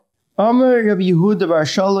Amar Rabbi Yehuda bar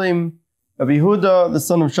Shalom, Rabbi Yehuda, the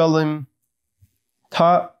son of Shalom,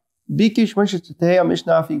 taught Bikish Moshe Tzitei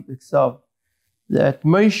Mishnafik B'Ksav, that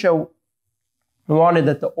Moshe wanted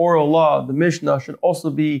that the oral law, the Mishnah, should also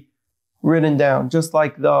be written down, just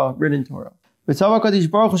like the written Torah. Hashem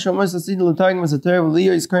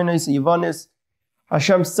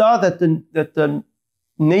saw that the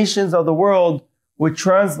nations of the world would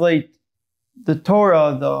translate the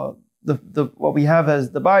Torah, the what we have as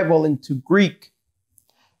the Bible, into Greek.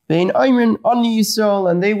 And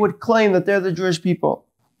they would claim that they're the Jewish people.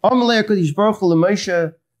 So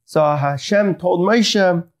Hashem told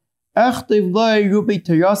Moshe,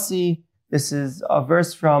 this is a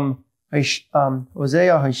verse from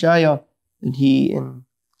Hosea, and he, in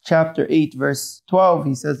chapter 8, verse 12,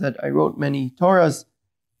 he says that I wrote many Torahs.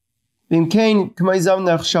 It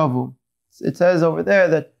says over there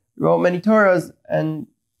that he wrote many Torahs, and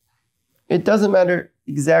it doesn't matter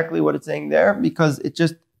exactly what it's saying there, because it's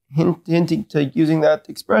just hinting to using that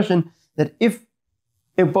expression that if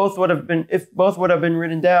both would have been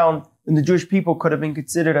written down, then the Jewish people could have been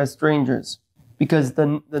considered as strangers, because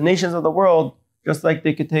the nations of the world, just like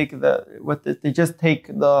they could take now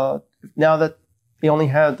that they only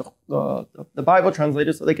have the Bible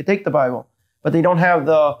translated, so they could take the Bible, but they don't have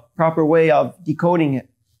the proper way of decoding it.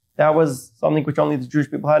 That was something which only the Jewish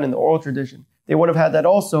people had in the oral tradition. They would have had that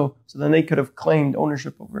also, so then they could have claimed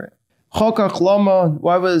ownership over it.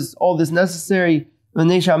 Why was all this necessary?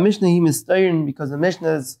 Because the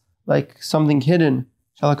Mishnah is like something hidden.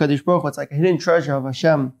 It's like a hidden treasure of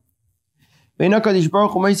Hashem. And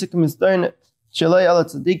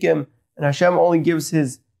Hashem only gives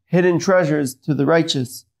His hidden treasures to the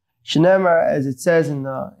righteous. As it says in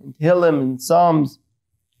Tehillim and Psalms,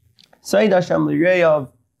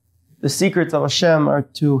 the secrets of Hashem are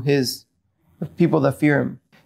to the people that fear Him.